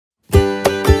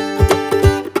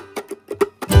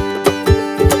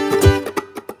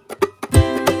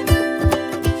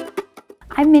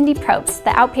I'm Mindy Probst, the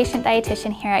outpatient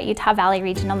dietitian here at Utah Valley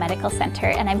Regional Medical Center,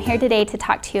 and I'm here today to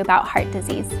talk to you about heart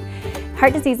disease.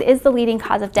 Heart disease is the leading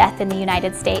cause of death in the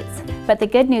United States, but the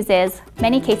good news is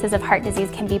many cases of heart disease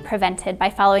can be prevented by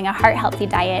following a heart-healthy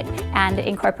diet and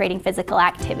incorporating physical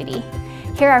activity.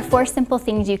 Here are 4 simple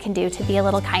things you can do to be a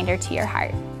little kinder to your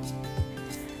heart.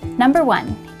 Number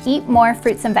 1, eat more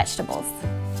fruits and vegetables.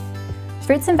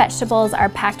 Fruits and vegetables are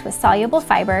packed with soluble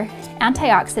fiber,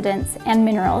 antioxidants, and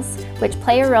minerals, which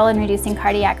play a role in reducing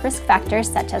cardiac risk factors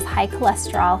such as high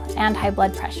cholesterol and high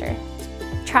blood pressure.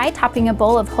 Try topping a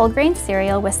bowl of whole grain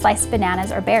cereal with sliced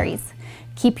bananas or berries.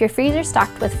 Keep your freezer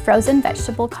stocked with frozen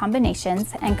vegetable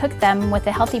combinations and cook them with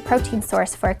a healthy protein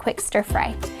source for a quick stir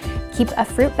fry. Keep a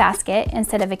fruit basket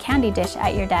instead of a candy dish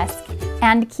at your desk,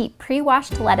 and keep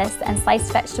pre-washed lettuce and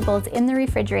sliced vegetables in the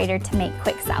refrigerator to make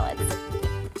quick salads.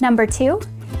 Number 2,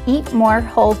 eat more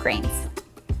whole grains.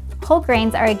 Whole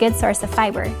grains are a good source of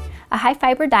fiber. A high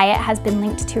fiber diet has been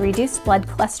linked to reduced blood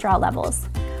cholesterol levels.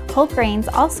 Whole grains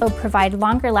also provide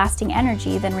longer lasting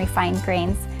energy than refined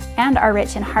grains and are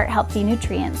rich in heart-healthy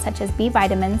nutrients such as B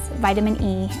vitamins, vitamin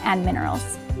E, and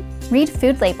minerals. Read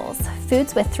food labels.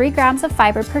 Foods with 3 grams of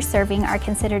fiber per serving are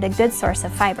considered a good source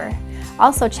of fiber.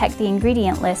 Also check the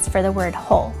ingredient list for the word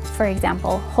whole, for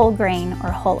example, whole grain or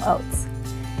whole oats.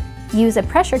 Use a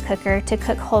pressure cooker to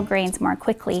cook whole grains more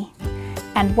quickly.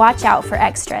 And watch out for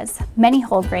extras. Many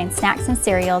whole grain snacks and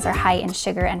cereals are high in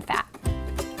sugar and fat.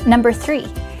 Number 3,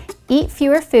 eat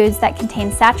fewer foods that contain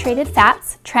saturated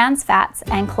fats, trans fats,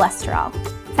 and cholesterol.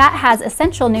 Fat has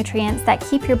essential nutrients that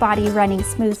keep your body running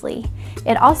smoothly.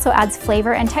 It also adds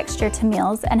flavor and texture to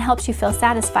meals and helps you feel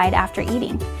satisfied after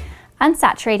eating.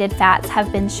 Unsaturated fats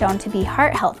have been shown to be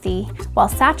heart healthy, while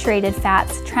saturated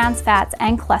fats, trans fats,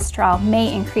 and cholesterol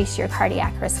may increase your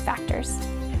cardiac risk factors.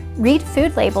 Read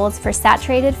food labels for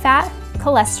saturated fat,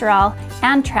 cholesterol,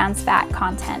 and trans fat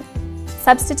content.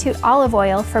 Substitute olive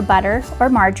oil for butter or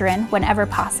margarine whenever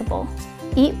possible.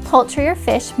 Eat poultry or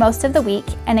fish most of the week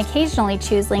and occasionally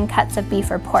choose lean cuts of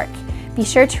beef or pork. Be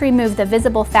sure to remove the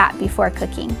visible fat before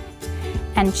cooking.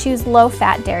 And choose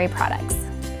low-fat dairy products.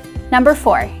 Number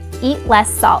 4, eat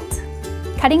less salt.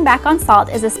 Cutting back on salt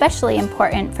is especially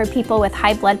important for people with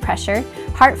high blood pressure,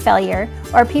 heart failure,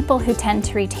 or people who tend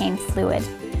to retain fluid.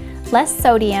 Less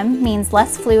sodium means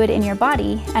less fluid in your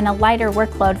body and a lighter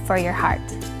workload for your heart.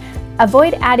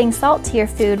 Avoid adding salt to your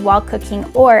food while cooking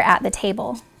or at the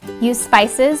table. Use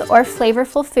spices or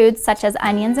flavorful foods such as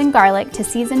onions and garlic to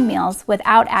season meals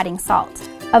without adding salt.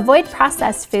 Avoid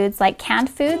processed foods like canned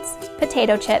foods,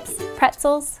 potato chips,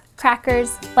 pretzels,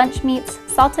 crackers, lunch meats,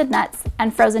 salted nuts,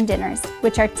 and frozen dinners,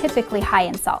 which are typically high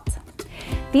in salt.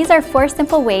 These are 4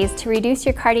 simple ways to reduce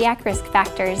your cardiac risk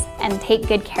factors and take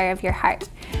good care of your heart.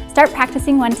 Start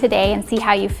practicing one today and see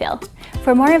how you feel.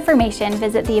 For more information,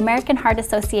 visit the American Heart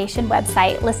Association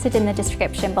website listed in the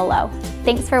description below.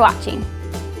 Thanks for watching.